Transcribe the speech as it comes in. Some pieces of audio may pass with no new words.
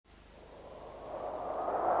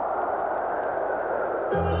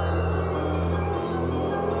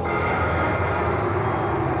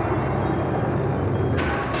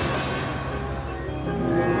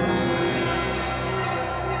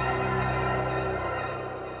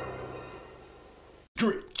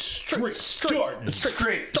starting.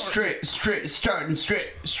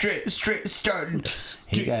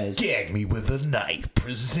 Hey guys, Gag Me With a Knife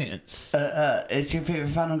presents. it's your favorite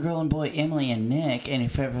final girl and boy Emily and Nick, and your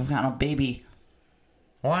favorite final baby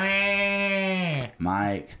Mike,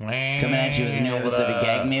 coming at you with a new episode of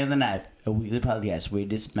Gag Me With a Knife, a weekly podcast where we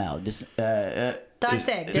disembowel,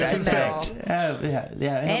 Dissect, and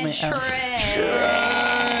shred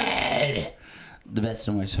the best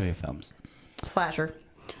and worst horror films. Slasher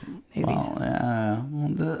movies.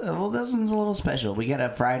 Well, this one's a little special. We got a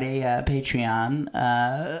Friday Patreon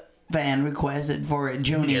fan requested for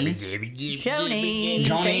Joni. Joni.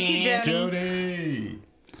 Thank you,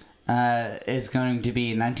 Joni. It's going to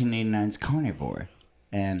be 1989's Carnivore,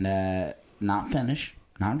 and not finished,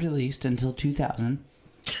 not released until 2000.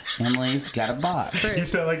 Emily's got a box. You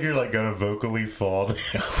sound like you're gonna vocally fall down.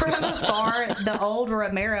 From afar, the old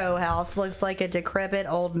Romero house looks like a decrepit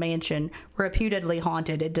old mansion, reputedly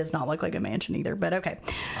haunted. It does not look like a mansion either, but okay.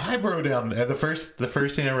 I wrote down the first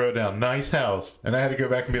thing I wrote down, nice house, and I had to go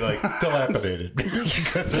back and be like, dilapidated, because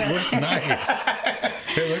it looks nice.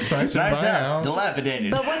 It looks nice. Nice house,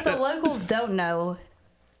 dilapidated. But what the locals don't know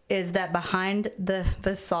is that behind the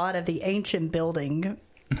facade of the ancient building.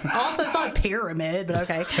 Also, it's not a pyramid, but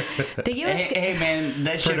okay. The U.S. Hey man,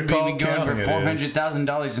 that should be going for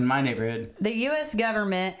 $400,000 in my neighborhood. The U.S.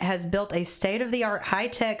 government has built a state-of-the-art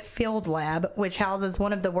high-tech field lab, which houses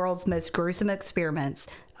one of the world's most gruesome experiments: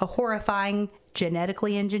 a horrifying,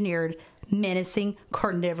 genetically engineered, menacing,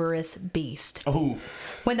 carnivorous beast. Oh.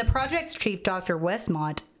 When the project's chief, Dr.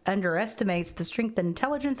 Westmont, underestimates the strength and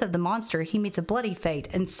intelligence of the monster, he meets a bloody fate,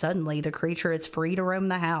 and suddenly the creature is free to roam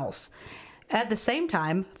the house. At the same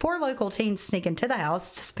time, 4 local teens sneak into the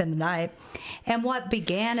house to spend the night, and what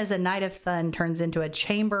began as a night of fun turns into a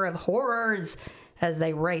chamber of horrors as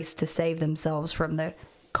they race to save themselves from the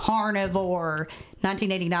Carnivore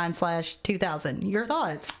 1989/2000. Your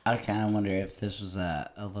thoughts? I kind of wonder if this was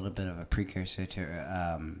a little bit of a precursor to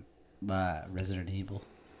Resident Evil.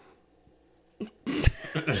 I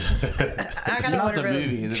kind of Not wonder the if it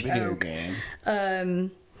was movie, a the video joke.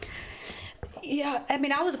 game. Yeah, I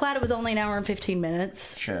mean, I was glad it was only an hour and 15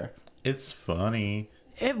 minutes. Sure. It's funny.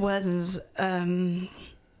 It was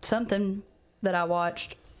something that I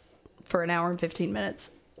watched for an hour and 15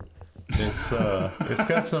 minutes. It's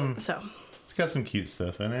got some So it's got some cute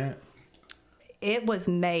stuff in it. it was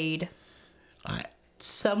made.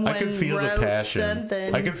 Someone I could feel wrote the passion.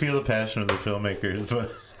 something. I could feel the passion of the filmmakers,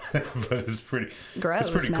 but it's pretty Gross,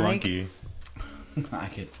 it's pretty Mike. clunky. I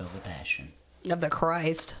could feel the passion. Of the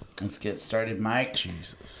Christ. Let's get started, Mike.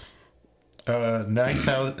 Jesus. Nice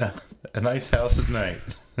house, a nice house at night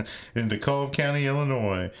in DeKalb County,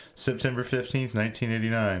 Illinois, September 15th,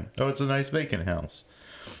 1989. Oh, it's a nice vacant house.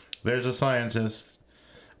 There's a scientist.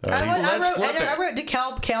 I wrote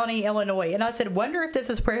DeKalb County, Illinois, and I said, wonder if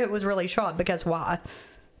this is where it was really shot, because why?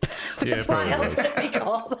 Because why probably else would it be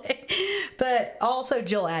called? But also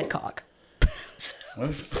Jill Adcock.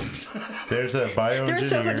 There's a bioengineer. There's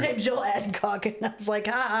someone named Jill Adcock, and I was like,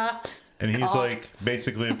 and he's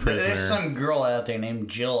basically a prisoner. There's some girl out there named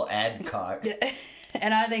Jill Adcock.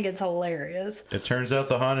 And I think it's hilarious. It turns out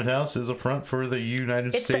the haunted house is a front for the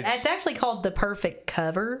United States. It's actually called the perfect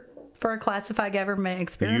cover for a classified government The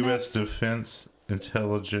experiment. U.S. Defense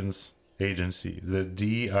Intelligence Agency, the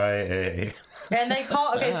DIA. And they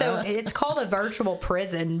call so it's called a virtual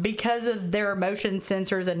prison because of their motion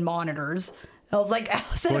sensors and monitors. I was like,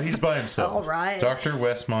 well, he's by himself. All right. Dr.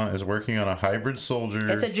 Westmont is working on a hybrid soldier.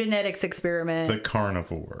 It's a genetics experiment. The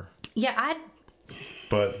Carnivore. Yeah,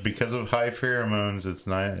 But because of high pheromones, it's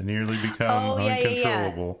not nearly become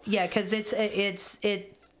uncontrollable. Yeah, because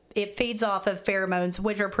it feeds off of pheromones,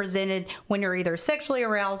 which are presented when you're either sexually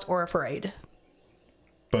aroused or afraid.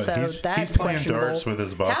 But So he's that's playing darts with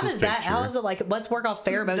his boss's picture. How is it like, let's work off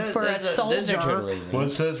pheromones for a soldier? Well,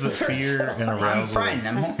 it says that fear and arousal.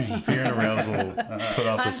 I'm horny. Fear and arousal put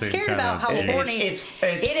off the I'm same scared kind about of how energy. horny It's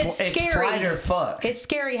scary. flight or fuck. It's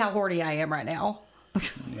scary how horny I am right now.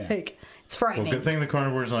 Like, it's Well, frightening. good thing the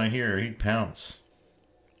Carnivore's not here. He'd pounce.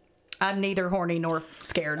 I'm neither horny nor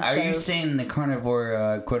scared. Are you saying the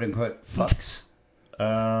Carnivore, quote unquote, fucks?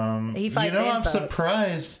 He fights I'm folks.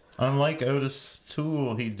 surprised. Unlike Otis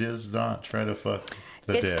Toole, he does not try to fuck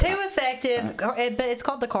the It's dead. too effective, but it's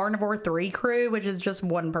called the Carnivore 3 crew, which is just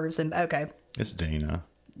one person. Okay. It's Dana.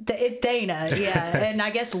 It's Dana, yeah. And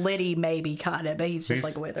I guess Liddy maybe, kind of, but he's just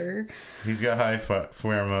He's- like with her. He's got high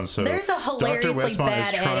pheromones, so There's a hilariously Dr. Westmont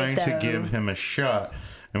bad is trying edit, to though. give him a shot,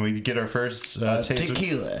 and we get our first taste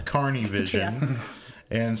tequila. of Carnivision.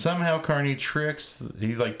 And somehow Carney tricks.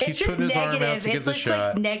 He like keeps putting his arm out to get the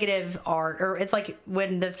shot. Like negative art, or it's like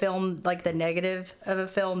when the film, like the negative of a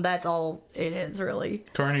film. That's all it is, really.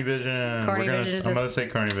 Carney Vision. I'm gonna say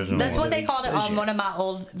Carney Vision. That's what they called it on one of my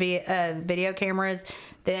old video cameras.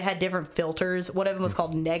 That had different filters. One of them was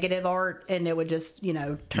called negative art, and it would just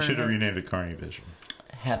turn. You should have renamed it Carney Vision.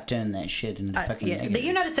 Have turned that shit into fucking negative. The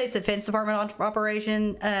United States Defense Department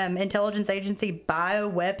Operation Intelligence Agency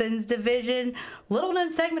Bioweapons Division, little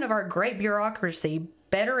known segment of our great bureaucracy,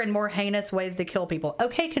 better and more heinous ways to kill people.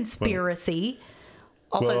 Okay, conspiracy.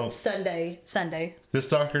 Sunday. This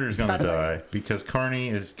doctor is going to die because Carney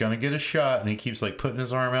is going to get a shot, and he keeps like putting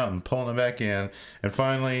his arm out and pulling it back in, and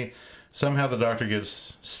finally, somehow the doctor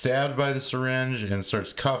gets stabbed by the syringe and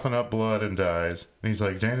starts coughing up blood and dies. And he's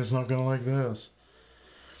like, Dana's not going to like this.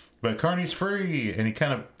 But Carney's free, and he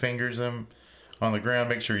kind of fingers him on the ground,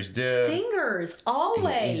 make sure he's dead. Fingers,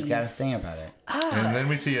 always. He's got a thing about it. And then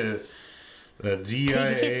we see a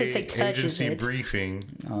DIA agency briefing,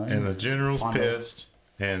 and the general's pissed,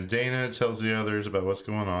 and Dana tells the others about what's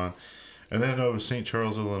going on. And then over St.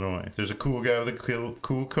 Charles, Illinois, there's a cool guy with a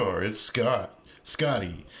cool car. It's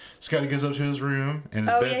Scotty. Scotty goes up to his room, and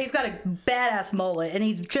he's got a badass mullet, and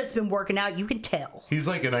he's just been working out. You can tell. He's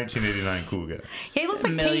like a 1989 cool guy. He looks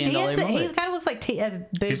like T. He kind of looks like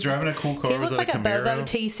he's driving a cool car. He looks like a Bobo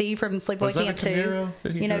TC from Sleepaway Camp 2.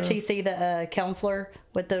 TC, the counselor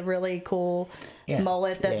with the really cool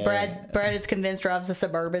mullet that Brad is convinced drives a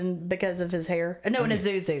Suburban because of his hair. No, an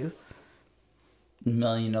Isuzu. $1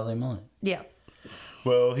 million mullet. Yeah.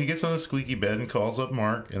 Well, he gets on a squeaky bed and calls up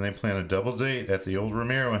Mark, and they plan a double date at the old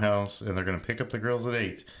Romero house, and they're going to pick up the girls at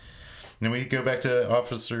 8. Then we go back to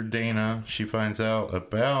Officer Dana. She finds out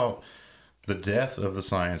about the death of the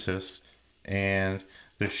scientist, and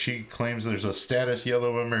that she claims there's a status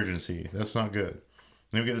yellow emergency. That's not good.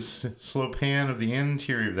 Then we get a slow pan of the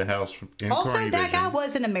interior of the house in Also, Carney that Vision. guy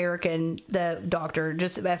was an American, the doctor,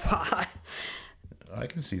 just FYI. I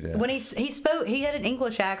can see that. When he spoke, he had an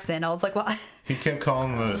English accent. I was like, "Well." He kept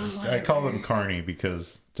calling I called him Carney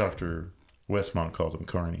because Dr. Westmont called him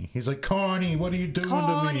Carney. He's like, Carney, what are you doing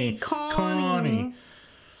to me? Carney.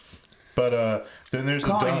 But then there's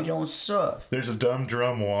Carney don't surf. There's a dumb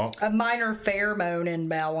drum walk. A minor pheromone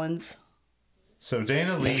imbalance. So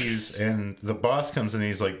Dana leaves, and the boss comes in, and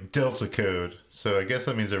he's like, Delta code. So I guess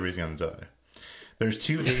that means everybody's going to die. There's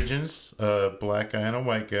 2 agents, a black guy and a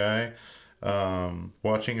white guy,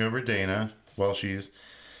 watching over Dana while she's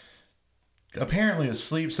apparently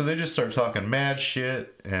asleep. So they just start talking mad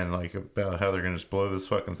shit and like about how they're gonna just blow this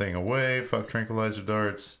fucking thing away. Fuck tranquilizer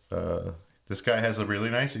darts. This guy has a really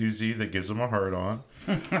nice Uzi that gives him a heart on.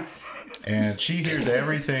 And she hears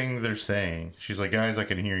everything they're saying. She's like, guys, I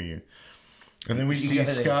can hear you. And then we see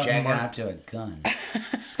Scott and Mark out to a gun.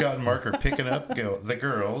 Scott and Mark are picking up the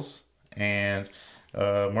girls, and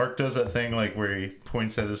Mark does that thing like where he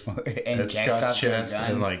points at Scott's chest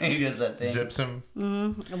and like zips him.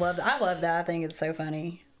 Mm-hmm. I love that. I think it's so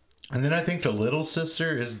funny. And then I think the little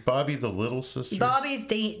sister is Bobby, the little sister. Bobby's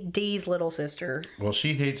Dee's little sister. Well,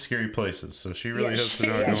 she hates scary places, so she really hopes to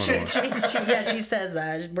know what's going on. She says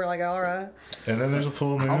that. We're like, all right. And then there's a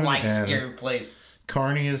full moon. I like scary places.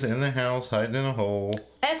 Carney is in the house hiding in a hole.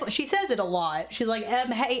 She says it a lot. She's like,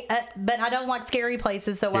 hey, but I don't like scary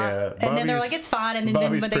places, so and then they're like, it's fine. And then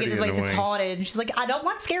when they get to the place, it's haunted. And she's like, I don't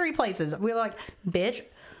like scary places. We're like, bitch,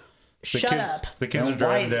 shut up. The kids are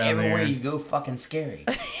driving down everywhere there. You go fucking scary.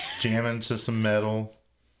 Jamming to some metal.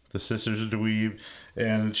 The sisters are dweeb.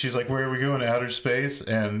 And she's like, where are we going? Outer space?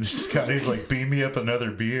 And Scotty's like, beam me up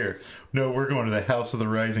another beer. No, we're going to the House of the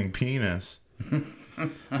Rising Penis.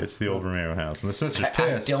 It's the old Romero house. And the sister's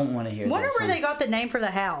pissed. I don't want to hear that. Wonder where they got the name for the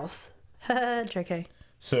house. JK.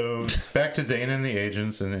 So back to Dana and the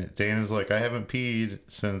agents. And Dana's like, I haven't peed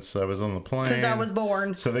since I was on the plane. Since I was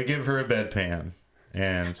born. So they give her a bedpan.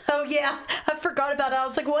 And oh, yeah. I forgot about that. I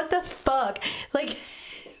was like, what the fuck? Like...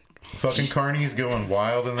 Fucking Carney's going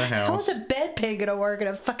wild in the house. How's a bedpan gonna work in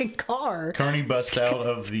a fucking car? Carney busts out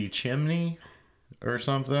of the chimney or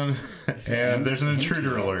something. And there's an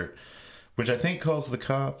intruder alert. Which I think calls the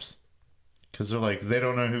cops. Because they're like, they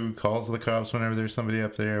don't know who calls the cops whenever there's somebody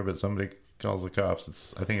up there, but somebody calls the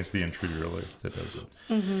cops. I think it's the intruder alert that does it.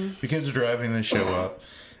 Mm-hmm. The kids are driving, they show up.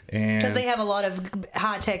 Because they have a lot of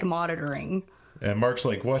high-tech monitoring. And Mark's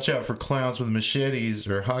like, watch out for clowns with machetes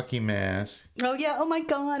or hockey masks. Oh, yeah. Oh, my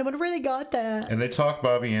God. I wonder where they got that. And they talk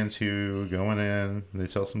Bobby into going in. They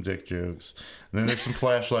tell some dick jokes. And then there's some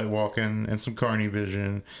flashlight walking and some Carney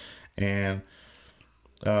vision. And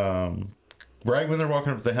right when they're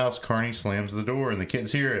walking up to the house, Carney slams the door and the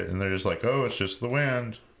kids hear it. And they're just like, oh, it's just the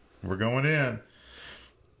wind. We're going in.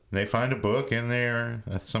 They find a book in there,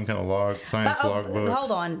 some kind of science log book.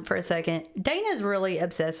 Hold on for a second. Dana's really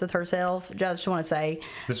obsessed with herself. I just want to say.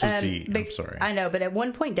 This was deep. I'm sorry. I know, but at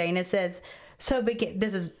one point Dana says,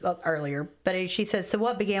 this is earlier, but she says, so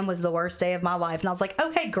what began was the worst day of my life. And I was like,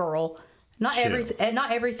 okay, girl. Not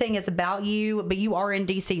everything is about you, but you are in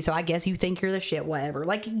DC, so I guess you think you're the shit, whatever.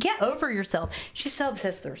 Like, get over yourself. She's so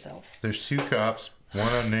obsessed with herself. There's 2 cops. One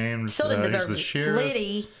unnamed. Still didn't deserve the sheriff.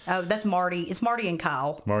 Liddy. Oh, that's Marty. It's Marty and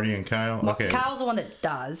Kyle. Marty and Kyle? Okay. Kyle's the one that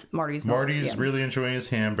dies. Marty's really enjoying his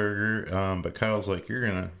hamburger, but Kyle's like, you're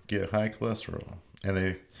going to get high cholesterol.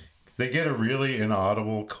 And they get a really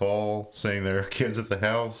inaudible call saying there are kids at the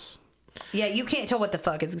house. Yeah, you can't tell what the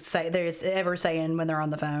fuck there's ever saying when they're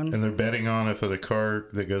on the phone. And they're betting on if a car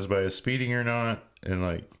that goes by is speeding or not, and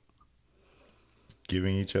like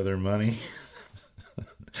giving each other money.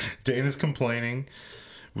 Dana's complaining.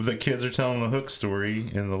 The kids are telling the Hook story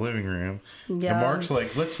in the living room. Yeah. And Mark's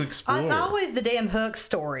like, let's explore. It's always the damn Hook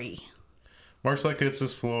story. Mark's like, let's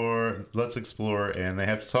explore. And they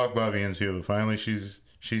have to talk Bobby into it, but finally she's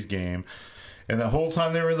game. And the whole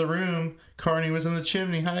time they were in the room, Carney was in the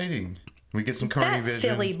chimney hiding. We get some Carney vision. That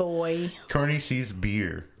silly boy. Carney sees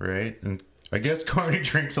beer, right? And I guess Carney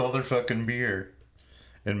drinks all their fucking beer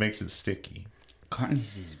and makes it sticky. Carney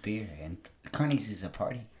sees beer and Carney sees a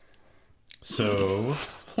party. So...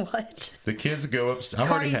 What? The kids go upstairs.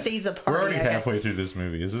 Carney sees a party. We're already halfway through this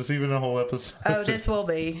movie. Is this even a whole episode? Oh, this will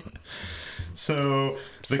be. So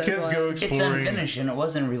the kids go exploring. It's unfinished and it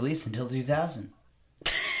wasn't released until 2000.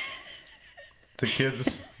 The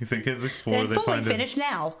kids explore. It's fully finished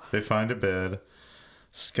now. They find a bed.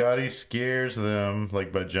 Scotty scares them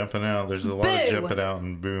like by jumping out. There's a lot of jumping out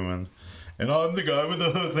and booming. And I'm the guy with the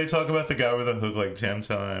hook. They talk about the guy with the hook like 10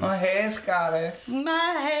 times. My hair, Scotty. My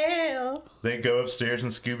hair. They go upstairs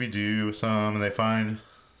and Scooby-Doo some, and they find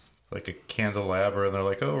like a candelabra, and they're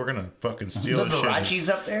like, "Oh, we're gonna fucking steal the shit." Liberace's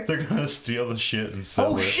up there. They're gonna steal the shit and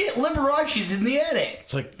sell it. Oh shit, Liberace's in the attic.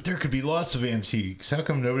 It's like there could be lots of antiques. How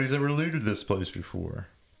come nobody's ever looted this place before?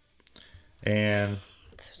 And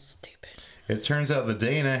so stupid. It turns out that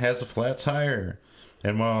Dana has a flat tire,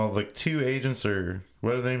 and while the 2 agents are,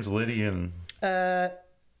 what are their names, Liddy and.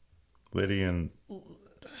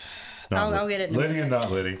 I'll get it. Lydian,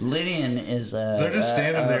 not Liddy. Lydian is they're just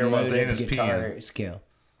standing there while Dana's peeing. Skill.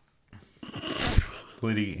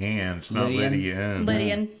 Lydian, not Lydian.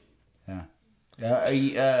 Lydian. Yeah.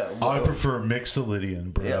 I prefer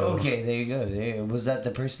Mixolydian, bro. Yeah, okay, there you go. Was that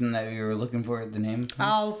the person that you were looking for at the name?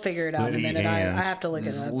 I'll figure it out in a minute. I have to look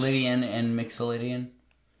it up. Lydian and Mixolydian.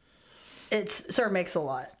 It's Sir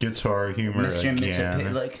Mix-a-Lot. Guitar humor Mr.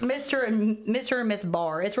 again. Mr. and Miss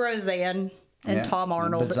Barr. It's Roseanne and Tom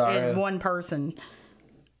Arnold in one person.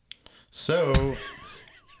 So,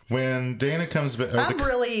 when Dana comes back... I'm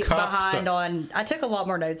really behind on... I took a lot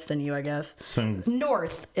more notes than you, I guess.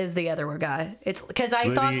 North is the other guy. It's because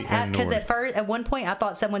I thought... Because at one point, I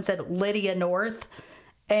thought someone said Lydia North.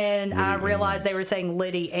 And I realized they were saying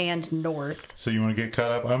Liddy and North. So you want to get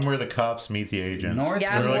caught up? I'm where the cops meet the agents. North?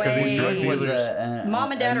 Yeah,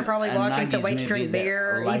 Mom and Dad are probably watching, so wait to drink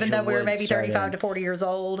beer, even though we were maybe 35 to 40 years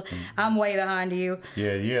old. I'm way behind you.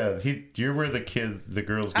 Yeah. You're where the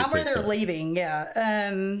girls get I'm where they're leaving,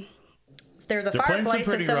 yeah. There's a fireplace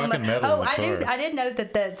that someone. I did note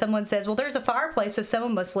that someone says, "Well, there's a fireplace, so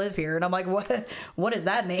someone must live here." And I'm like, "What? What does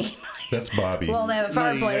that mean?" That's Bobby. Well, they have a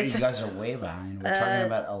fireplace. You guys are way behind. We're talking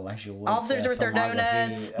about Elijah Wood's officers with their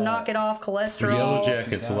donuts, knock it off, cholesterol. Yellow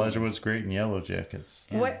Jackets. Elijah Wood's great in Yellow Jackets.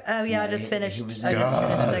 Yeah. What? Oh yeah, I just finished the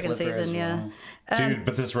second season. Yeah, dude.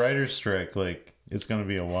 But this writer's strike, it's going to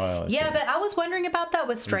be a while. But I was wondering about that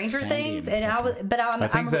with Stranger Things, and I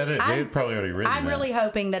think they probably already written. I'm really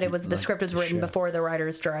hoping that the script was written before the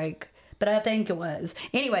writer's strike, but I think it was.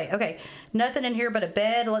 Anyway, okay, nothing in here but a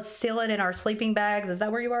bed. Let's steal it in our sleeping bags. Is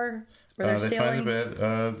that where you are? They find the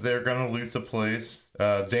bed. They're going to loot the place.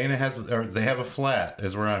 Dana they have a flat,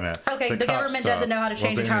 is where I'm at. Okay, the government doesn't know how to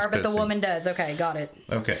change a tire, but the woman does. Okay, got it.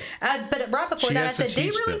 Okay. But right before that, I said, Dee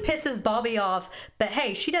really pisses Bobby off, but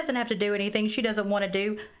hey, she doesn't have to do anything she doesn't want to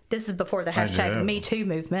do. This is before the hashtag Me Too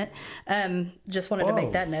movement. Just wanted to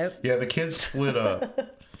make that note. Yeah, the kids split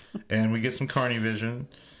up, and we get some Carney vision,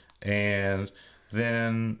 and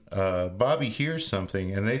then Bobby hears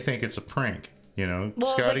something, and they think it's a prank. Well,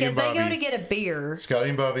 Scotty because they go to get a beer. Scotty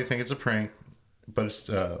and Bobby think it's a prank, but it's,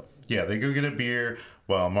 they go get a beer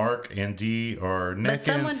while Mark and Dee are naked. But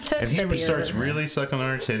someone took and he starts really sucking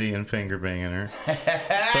on her titty and finger banging her. But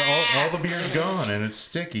all the beer's gone and it's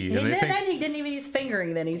sticky. He didn't even use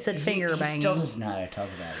fingering then. He said finger banging. He still doesn't know how to talk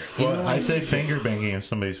about it. Well, I say finger banging if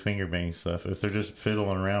somebody's finger banging stuff. If they're just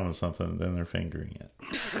fiddling around with something, then they're fingering it.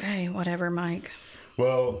 Okay, whatever, Mike.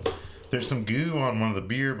 Well, there's some goo on one of the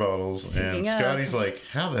beer bottles, and Scotty's like,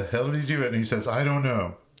 how the hell did he do it? And he says, I don't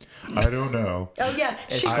know. I don't know. Oh, yeah.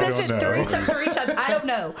 She says it three times. I don't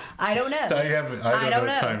know. I don't know. I don't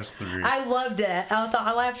know times 3. I loved it.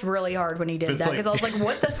 I laughed really hard when he did that because I was like,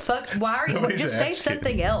 what the fuck? Why are you? Just say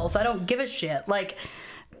something else. I don't give a shit. Like,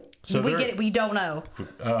 so we get it. We don't know.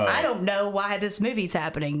 I don't know why this movie's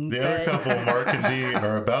happening. The other couple, Mark and Dee,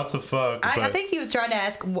 are about to fuck. I think he was trying to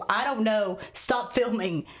ask, I don't know. Stop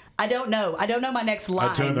filming. I don't know. I don't know my next line.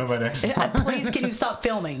 I don't know my next line. Please, can you stop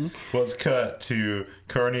filming? Well, it's cut to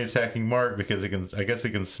Carney attacking Mark because I guess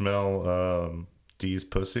he can smell Dee's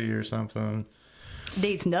pussy or something.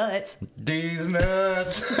 Dee's nuts. Dee's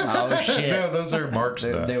nuts. Oh, shit. No, those are Mark's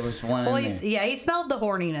nuts. There was one in there. Yeah, he smelled the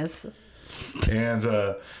horniness.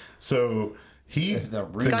 And so he...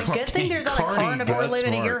 Good thing there's not a carnivore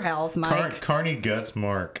living at your house, Mike. Carney guts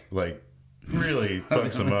Mark, like... really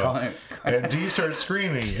fucks him up. And Dee starts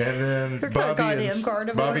screaming, and then Bobby and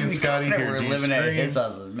Scotty hear Dee scream. At his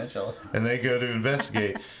house is Mitchell. And they go to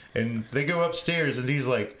investigate. And they go upstairs, and Dee's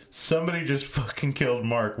like, somebody just fucking killed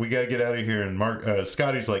Mark. We gotta get out of here. And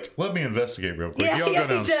Scotty's like, let me investigate real quick. Y'all go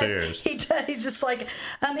downstairs. He does. He's just like,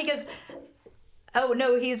 he goes, oh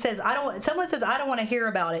no, he says, someone says, I don't want to hear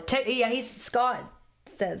about it. Scott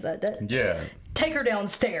says that. Yeah. Take her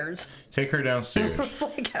downstairs. Take her downstairs. I was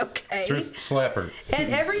like, okay. Slap her.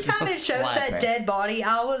 And every time it shows that dead body,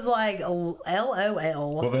 I was like,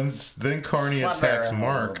 LOL. Well, then Carney attacks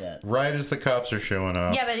Mark right as the cops are showing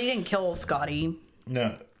up. Yeah, but he didn't kill Scotty.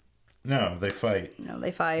 No, they fight.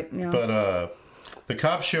 Yeah. But the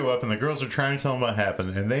cops show up, and the girls are trying to tell them what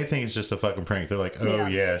happened, and they think it's just a fucking prank. They're like, oh,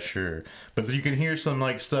 yeah sure. But you can hear some,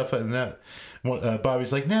 like, stuff, and that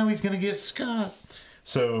Bobby's like, now he's going to get Scott.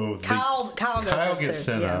 So Kyle gets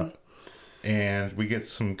sent up, and we get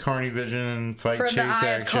some Carney vision fight from chase the eye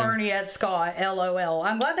action. of Carney at Scott. LOL.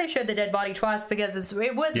 I'm glad they showed the dead body twice because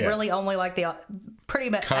it was really only like the pretty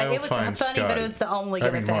much. It was funny, Scotty. But it was the only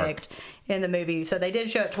good effect in the movie. So they did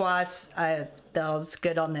show it twice. That was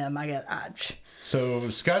good on them. I guess. So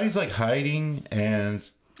Scotty's like hiding, and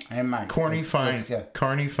Carney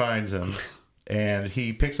finds him. And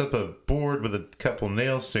he picks up a board with a couple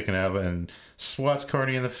nails sticking out of it and swats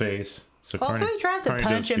Carney in the face. So he tries to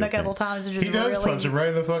punch him a couple times. He does punch him right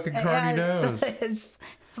in the fucking Carney nose. It's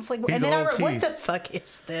like, and then I wrote, what the fuck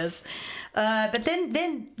is this? But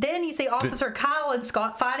then you see Officer Kyle and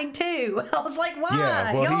Scott fighting too. I was like, why?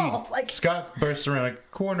 Yeah, well, y'all? Scott bursts around a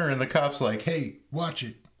corner and the cop's like, hey, watch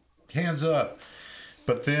it. Hands up.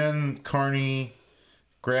 But then Carney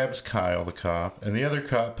grabs Kyle, the cop, and the other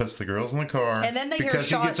cop puts the girls in the car. And then they hear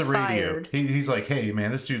shots fired. He's like, hey,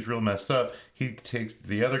 man, this dude's real messed up. He takes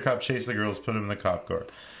the other cop, chase the girls, put them in the cop car.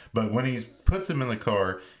 But when he puts them in the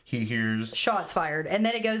car, he hears shots fired. And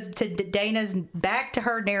then it goes to Dana's back to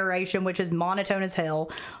her narration, which is monotone as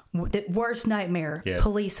hell. The worst nightmare. Yeah.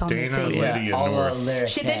 Police on the scene. Lydia, North.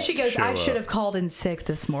 Then she goes, I should have called in sick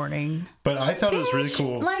this morning. But I thought it was really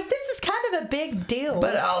cool. Like, this is kind of a big deal.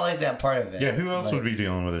 But I like that part of it. Yeah, who else would be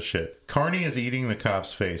dealing with this shit? Carney is eating the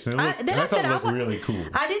cop's face. And I thought it looked really cool.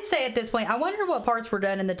 I did say at this point, I wonder what parts were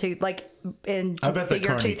done in the I bet the year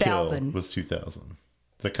Carney 2000. Kill was 2000.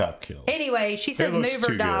 The cop kill. Anyway, she says move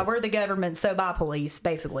or die. We're the government, so bye police,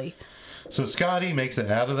 basically. So Scotty makes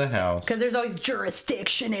it out of the house. Because there's always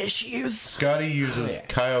jurisdiction issues. Scotty uses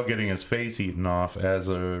Kyle getting his face eaten off as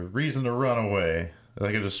a reason to run away,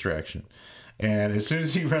 like a distraction. And as soon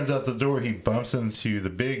as he runs out the door, he bumps into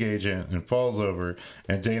the big agent and falls over.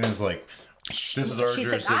 And Dana's like, this is our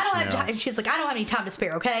jurisdiction now. She's like, I don't have any time to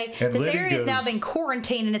spare, okay? And this area has now been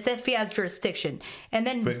quarantined and it's FBI's jurisdiction. And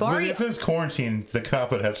then Marty... if it was quarantined, the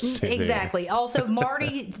cop would have to stay Exactly. there. Also,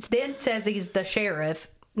 Marty then says he's the sheriff.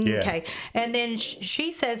 Yeah. Okay. And then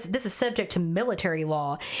she says this is subject to military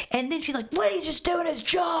law. And then she's like, Liddy's just doing his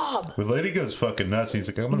job. Well, Liddy goes fucking nuts. He's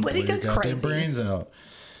like, I'm going to blow your goddamn brains out.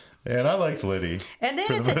 And I liked Liddy. And then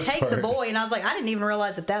it said take the boy. And I was like, I didn't even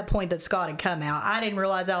realize at that point that Scott had come out. I didn't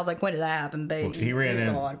realize that. I was like, when did that happen? But well, he ran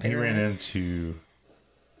into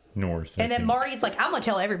North. And then Marty's like, I'm going to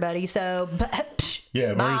tell everybody. So,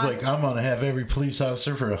 yeah, Marty's like, I'm going to have every police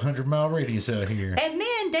officer for a 100-mile radius out here. And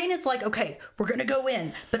then Dana's like, okay, we're going to go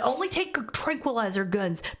in, but only take tranquilizer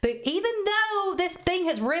guns. But even though this thing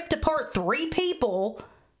has ripped apart 3 people.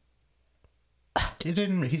 It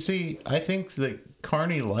didn't. I think that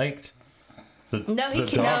Carney liked the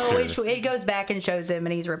doctor. It goes back and shows him,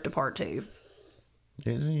 and he's ripped apart too.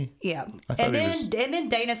 Is he? Yeah. And then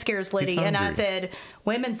Dana scares Liddy, and I said,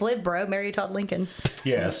 "Women's lib, bro. Mary Todd Lincoln."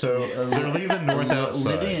 Yeah. So they're leaving North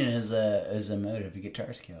outside. Liddy is a motive, a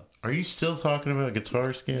guitar skill. Are you still talking about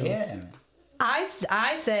guitar skills? Yeah.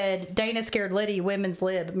 I said Dana scared Liddy, women's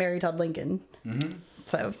lib, Mary Todd Lincoln. Mm-hmm.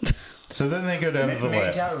 So then they go down to the Mary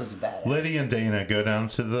lab. Todd was a badass. Liddy and Dana go down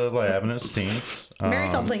to the lab and it stinks. Mary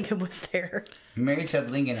Todd Lincoln was there. Mary Todd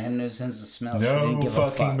Lincoln had no sense of smell. She No didn't give a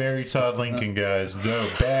fucking fuck. Mary Todd Lincoln, guys. No,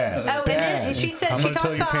 bad. Oh, and then she said I'm she gonna talks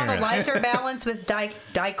tell your about how the parents. lights are balanced with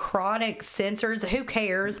diachronic sensors. Who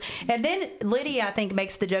cares? And then Liddy, I think,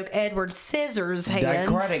 makes the joke Edward Scissors hands.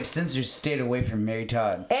 Diachronic sensors stayed away from Mary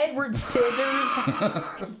Todd. Edward Scissors.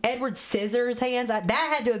 Edward Scissors hands. That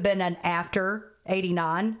had to have been an after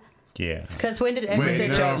 89. Yeah. Because when did Edward Wait,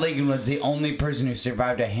 Scissors? no. Todd Lincoln was the only person who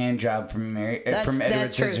survived a hand job from Edward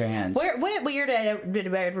That's true. Scissorhands. What year did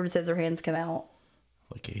Edward Scissorhands come out?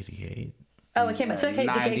 Like 88. Oh, it came out. So it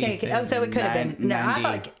oh, so it could have been. No, I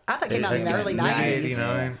thought it came out in the early 90s.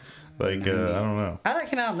 89. Like, I don't know. I thought it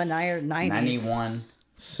came out in the 90s. 91.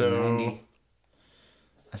 So 90.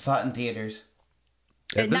 I saw it in theaters.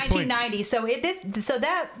 at this point, 1990. So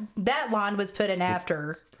that line was put in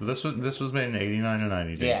after. this was made in 89 or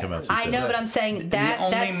 90. Didn't Yeah. come out I know, but I'm saying that the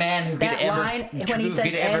only man who could that ever line when he who says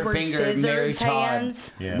could ever Edward finger Mary Scissors Todd.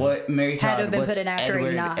 hands. Yeah. What Mary Todd Had to have been was put in after Edward,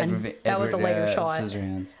 89. That was a later shot.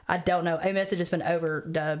 Scissorhands. I don't know. It must have just been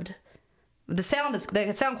overdubbed. The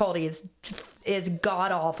sound quality is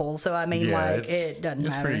god awful. So I mean, Yeah, like it doesn't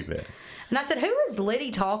matter. It's pretty bad. And I said, "Who is Liddy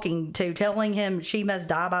talking to, telling him she must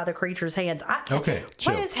die by the creature's hands?" Okay,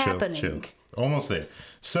 what is happening? Chill. Almost there.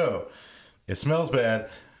 So it smells bad.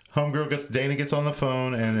 Homegirl Dana gets on the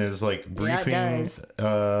phone and is like briefing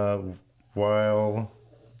while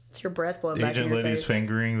It's your breath blowing back in Agent your Liddy's face.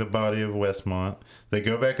 fingering the body of Westmont. They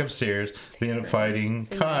go back upstairs. They end up fighting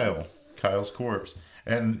Kyle's corpse.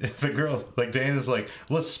 And the girl, like Dana's like,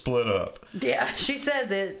 let's split up. Yeah, she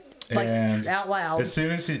says it like And out loud. As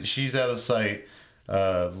soon as she's out of sight,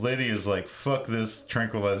 Liddy is like, fuck this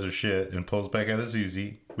tranquilizer shit, and pulls back out his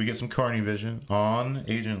Uzi. We get some Carney vision on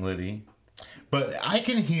Agent Liddy. But I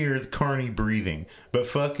can hear Carney breathing. But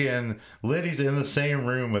fucking Liddy's in the same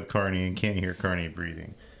room with Carney and can't hear Carney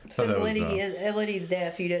breathing. Thought Because that was dumb. Liddy's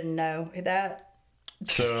deaf. You didn't know that.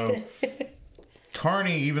 So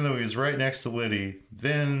Carney, even though he was right next to Liddy,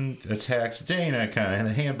 then attacks Dana kind of, and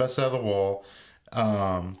the hand busts out of the wall.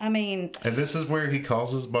 I mean, And this is where he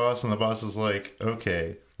calls his boss, and the boss is like,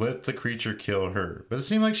 okay, let the creature kill her. But it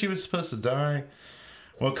seemed like she was supposed to die.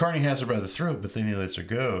 Well, Carney has her by the throat, but then he lets her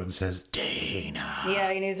go and says, Dana.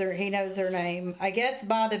 yeah, he knows her name. I guess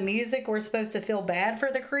by the music, we're supposed to feel bad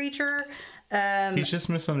for the creature. He's just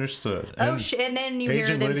misunderstood. And then you hear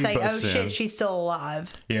Agent them Liddy say, "Oh busts in. shit, she's still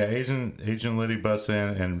alive." Yeah, Agent Liddy busts in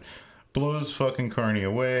and blows fucking Carney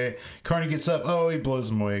away. Carney gets up. Oh, he blows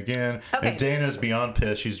him away again. Okay. And Dana's beyond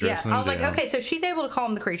pissed. She's Yeah, dressing I him was down. like, okay, so she's able to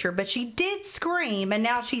calm the creature, but she did scream, and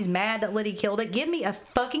now she's mad that Liddy killed it. Give me a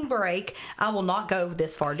fucking break. I will not go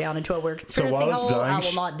this far down into a weird conspiracy while it's hole. dying, I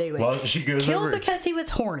will not do it. while she goes Killed over- because he was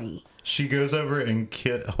horny. She goes over and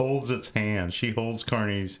holds its hand. She holds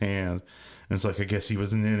Carney's hand. And it's like, I guess he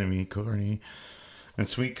was an enemy, Carney. And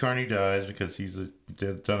sweet Carney dies because he's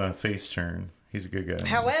done a face turn. He's a good guy.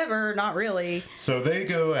 However, not really. So they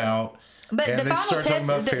go out. But and the they final start talking test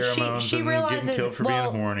about that pheromones she and realizes, getting killed for being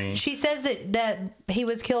horny. she says that he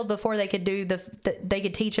was killed before they could do they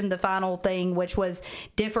could teach him the final thing, which was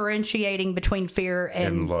differentiating between fear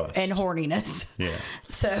and lust. and horniness. Yeah.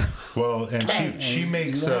 So Well, and she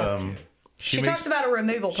makes she talks about a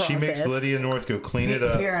removal process. She makes Lydia North go clean it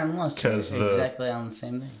up Fear and lust are because the exactly on the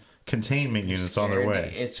same thing. containment units on their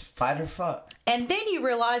way. It's fight or fuck. And then you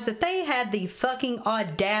realize that they had the fucking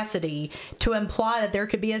audacity to imply that there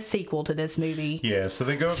could be a sequel to this movie. Yeah, so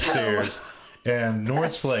they go upstairs, and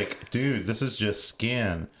North's like, dude, this is just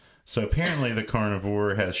skin. So apparently the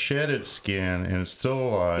carnivore has shedded skin and is still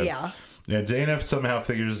alive. Yeah. And Dana somehow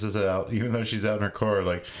figures this out, even though she's out in her car.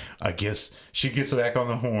 Like, I guess she gets back on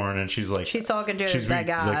the horn, and she's like... She's talking to that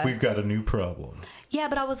guy. Like, we've got a new problem. Yeah,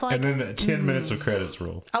 but I was like... And then 10 minutes of credits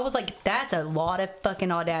roll. I was like, that's a lot of fucking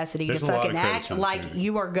audacity There's to a lot fucking of credits act on this like movie.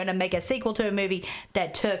 you are going to make a sequel to a movie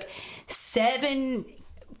that took 7+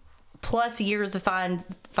 years of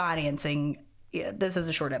financing. Yeah, this is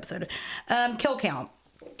a short episode. Kill count.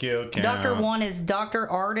 Kill count. Dr. 1 is Dr.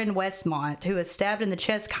 Arden Westmont, who is stabbed in the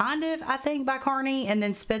chest, kind of, I think, by Carney, and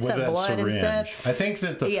then spits With up that blood and syringe. stuff. I think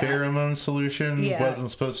that the Yeah. pheromone solution Yeah. wasn't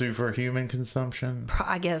supposed to be for human consumption.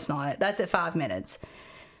 I guess not. That's at 5 minutes.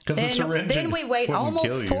 Because the syringe Then we wait wouldn't kill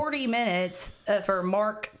almost you. 40 minutes for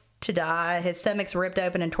Mark to die. His stomach's ripped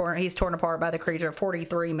open and he's torn apart by the creature.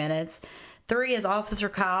 43 minutes. 3 is Officer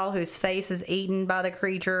Kyle, whose face is eaten by the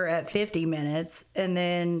creature at 50 minutes. And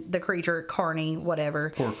then the creature, Carney,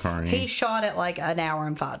 whatever. Poor Carney. He shot at like an hour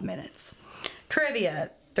and 5 minutes. Trivia.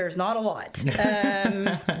 There's not a lot.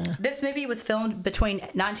 This movie was filmed between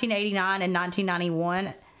 1989 and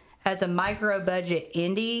 1991 as a micro-budget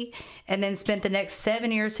indie, and then spent the next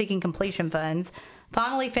 7 years seeking completion funds.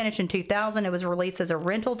 Finally finished in 2000, it was released as a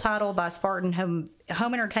rental title by Spartan Home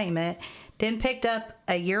Entertainment, then picked up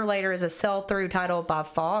a year later as a sell-through title by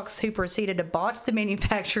Fox, who proceeded to botch the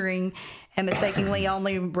manufacturing and mistakenly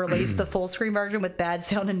only released the full-screen version with bad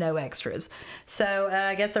sound and no extras. So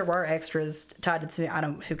I guess there were extras tied to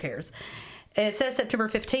who cares. It says September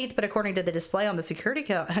 15th, but according to the display on the security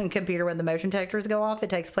computer when the motion detectors go off, it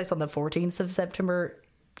takes place on the 14th of September,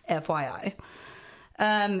 FYI.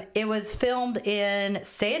 It was filmed in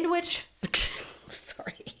Sandwich,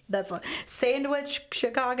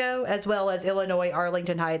 Chicago, as well as Illinois,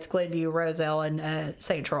 Arlington Heights, Glenview, Roselle, and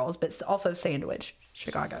St. Charles, but also Sandwich,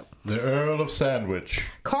 Chicago. The Earl of Sandwich.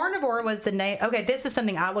 Carnivore was the name. Okay, this is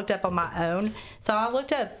something I looked up on my own. So I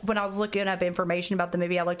looked up, when I was looking up information about the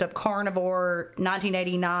movie, I looked up Carnivore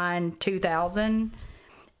 1989-2000.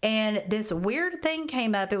 And this weird thing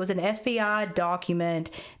came up. It was an FBI document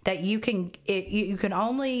that you can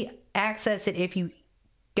only access it if you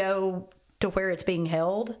go to where it's being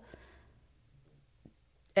held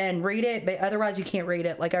and read it, but otherwise you can't read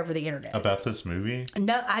it like over the internet. About this movie?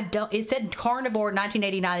 No, I don't. It said Carnivore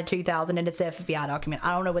 1989-2000, and it's an FBI document.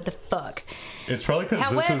 I don't know what the fuck. It's probably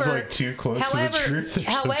because this is like too close to the truth.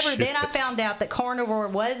 However, then I found out that Carnivore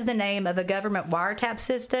was the name of a government wiretap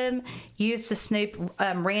system used to snoop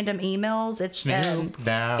random emails. It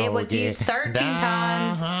was used 13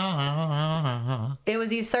 times. It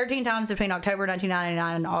was used 13 times between October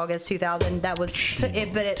 1999 and August 2000. But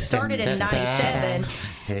it started in 97.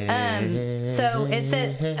 So it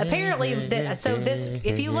said apparently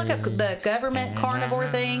if you look up the government carnivore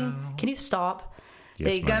thing, can you stop?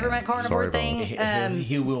 Yes, the government carnivore thing,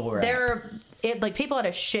 he will rap. People had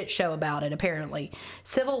a shit show about it. Apparently,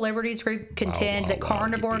 civil liberties group contend that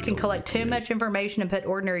Carnivore can collect too much information and put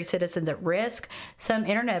ordinary citizens at risk. Some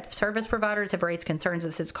internet service providers have raised concerns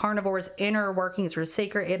that since Carnivore's inner workings are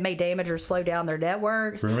secret, it may damage or slow down their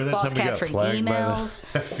networks while it's capturing emails.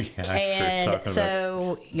 And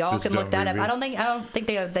so y'all can look that up. I don't think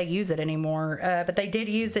they use it anymore, but they did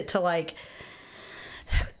use it to like,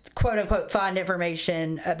 quote unquote, find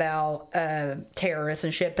information about terrorists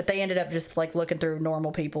and shit, but they ended up just like looking through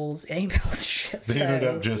normal people's emails and shit. They ended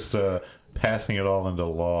up just passing it all into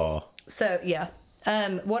law. So yeah.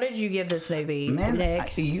 What did you give this movie, man,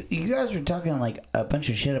 Nick? You guys were talking like a bunch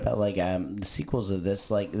of shit about like the sequels of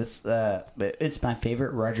this. Like this, it's my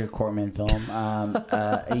favorite Roger Corman film.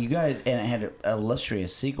 You guys, and it had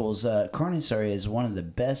illustrious sequels. Carnivore is one of the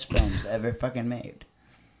best films ever fucking made.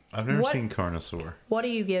 I've never seen Carnivore. What do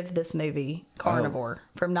you give this movie, Carnivore,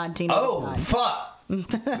 from 1989? Oh, fuck.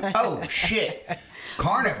 Oh, shit.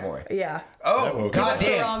 Carnivore. Yeah. Oh,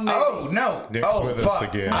 goddamn. Oh, no. Nick's oh,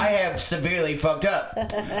 fuck. Again. I have severely fucked up.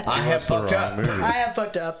 I have fucked up. I have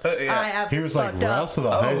fucked up. Yeah. He was like, House of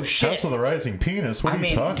the Rising Penis. What are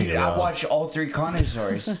you talking about? I watched all three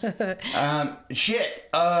Carnivores. Shit.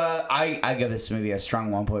 I give this movie a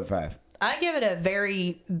strong 1.5. I give it a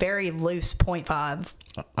very, very loose 0.5.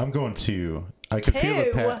 I'm going 2. I can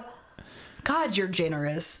feel the God, you're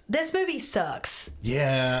generous. This movie sucks.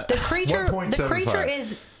 Yeah. The creature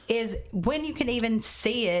is when you can even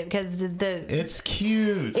see it because it's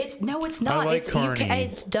cute. It's not. I like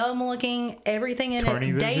it's dumb looking. Everything in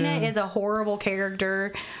it. Dana is a horrible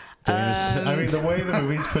character. I mean, the way the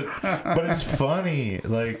movie's put, but it's funny.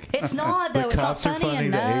 Like it's not though. The cops are funny.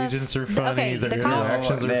 Enough. The agents are funny. The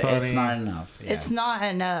interactions are funny. It's not enough. Yeah. It's not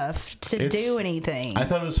enough to do anything. I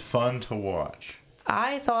thought it was fun to watch.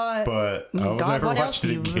 I thought, but I'll never watch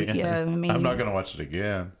it again. Yeah, I'm not going to watch it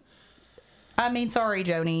again. I mean, sorry,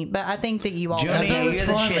 Joni, but I think that you also. Joni, you're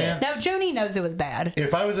the shit. No, Joni knows it was bad.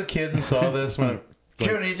 If I was a kid and saw this when.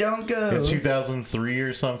 Joni, don't go. In 2003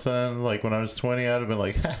 or something, like when I was 20, I'd have been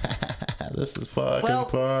like, this is fucking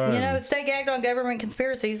fun. You know, stay gagged on government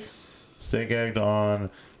conspiracies. Stay gagged on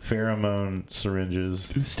pheromone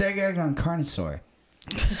syringes. Stay gagged on Carnivore.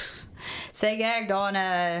 Stay gagged on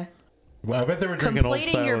well, I bet they were drinking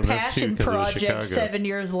completing your passion project 7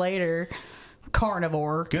 years later.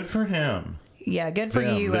 Carnivore. Good for him. Yeah, good for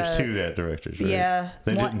you. There's 2 directors, right? Yeah.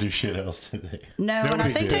 They didn't do shit else, did they? No, and I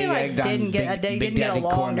think they didn't get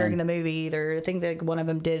along Corman. during the movie either. I think that one of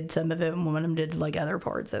them did some of it and one of them did like other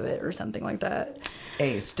parts of it or something like that.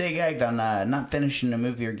 Hey, stay gagged on not finishing a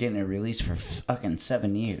movie or getting it released for fucking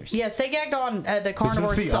 7 years. Yeah, stay gagged on the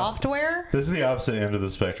Carnivore software. This is the opposite end of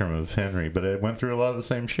the spectrum of Henry, but it went through a lot of the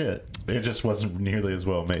same shit. It just wasn't nearly as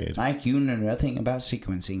well made. Mike, you know nothing about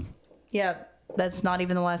sequencing. Yeah. That's not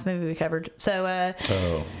even the last movie we covered. So,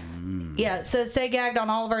 Yeah, so stay gagged on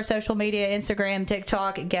all of our social media, Instagram,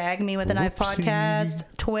 TikTok, Gag Me With a Knife Podcast,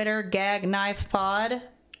 Twitter, Gag Knife Pod.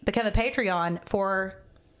 Become a Patreon for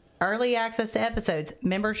early access to episodes,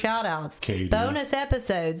 member shout-outs, bonus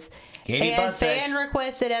episodes, and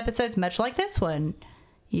fan-requested episodes, much like this one.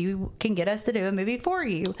 You can get us to do a movie for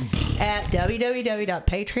you at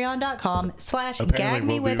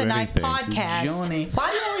www.patreon.com/gagmewithaknifepodcast. Why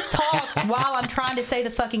do you always talk while I'm trying to say the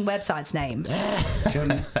fucking website's name?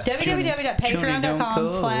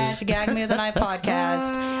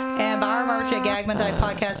 www.patreon.com/gagmewithaknifepodcast and buy our merch at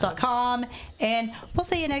gagmewithaknifepodcast.com. And we'll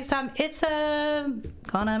see you next time. It's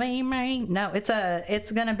gonna be rain. No, it's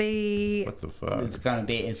gonna be. What the fuck? It's gonna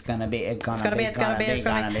be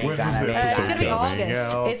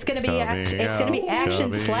August. It's gonna be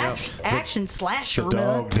action slasher. Action slashers.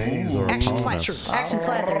 Bow,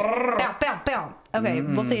 bow, bow. Okay,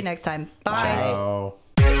 we'll see you next time. Bye.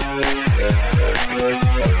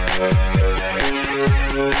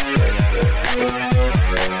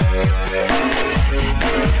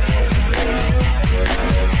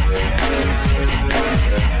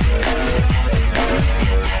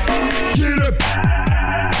 Get up,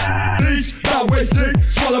 these, not wasting,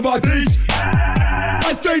 swallow my these.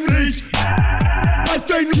 I stay these,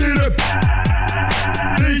 get up,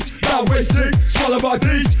 these, not wasting, swallow my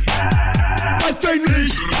these. I stay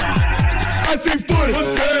these, I see footage,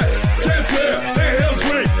 what's that? Can't tell, inhale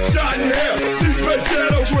drink, shot in hell, deep space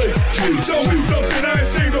ghetto drink. Show me something I ain't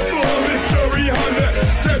seen before, mystery hunter.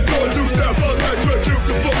 That door juice, that electric, the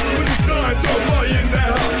fuck with the sign, so far in that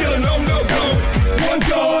house, kill a no go. One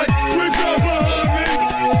yard, 3 fell behind me,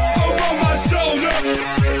 over my shoulder.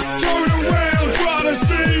 Turn around, try to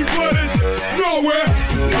see, but it's nowhere.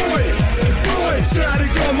 Noise,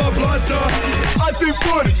 static on my blaster. I see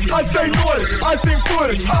footage, I stay naughty. I see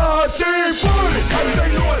footage, I see footage. I stay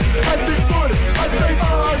naughty, I see footage. I see footage. I stay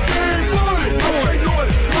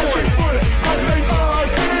naughty, I see footage. I stay footage.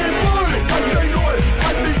 I stay naughty, I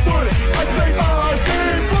see footage. I stay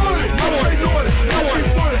footage. I stay naughty, I see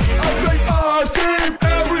footage. I stay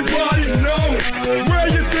everybody's known where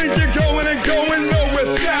you think you're going and going nowhere.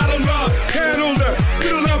 Saddle up, handle the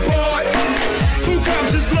middle of part. Who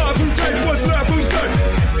captures love? Who takes what's left? Who's next?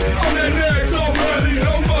 On that next already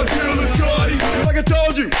know my deal is dirty. Like I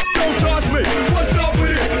told you, don't toss me. What's up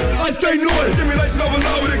with it? I stay naughty. Stimulation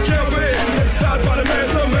overload with a care for it. Desensitized by the man,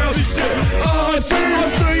 some mousy shit. I've seen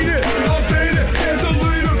it. I've been it. Can't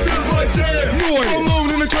delete it. Feels like jam. I'm moon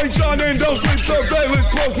in the crate, John, and don't sleep surveillance.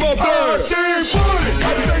 Close my bed. I see footage.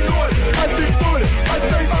 I stay naughty. I see footage. I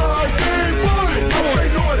stay footage. I stay naughty.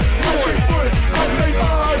 I see footage. I stay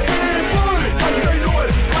footage. I stay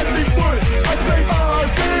naughty. I see footage. I stay footage.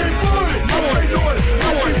 I stay naughty. I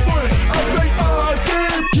see footage. I stay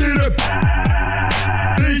get up.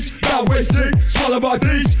 These, not wasting, swallow my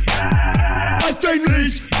these. I stay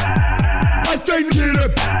these. I stay get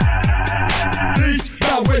up. These,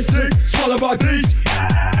 not wasting, swallow my these.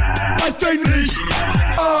 I stay these.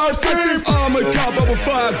 I'm a cop of a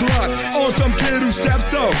 5 Glock on some kid who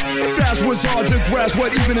steps up. Fast was hard to grasp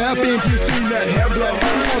what even happened to see that hair blow.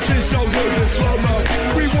 On his shoulders in slow-mo.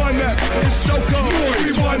 We won that, it's so cold.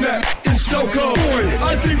 We won that, it's so cold.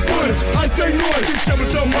 I see footage, I stay noise. Keep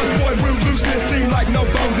shoving so much, boy, real looseness seem like no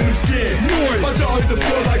bones in them skin. My jaw hit the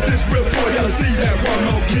floor like this real floor. Y'all see that one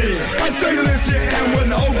more again. I stay to this here and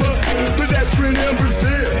went over. Pedestrian in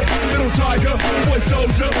Brazil. Little tiger, boy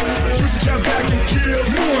soldier. Twist the cat back and kill.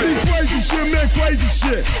 See crazy shit, man, crazy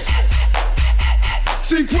shit.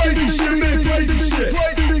 See crazy shit, man, crazy shit.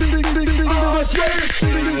 Crazy shit, crazy shit,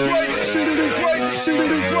 crazy shit, crazy shit,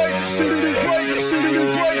 crazy shit,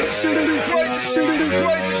 crazy shit, crazy shit, crazy shit,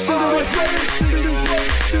 crazy shit.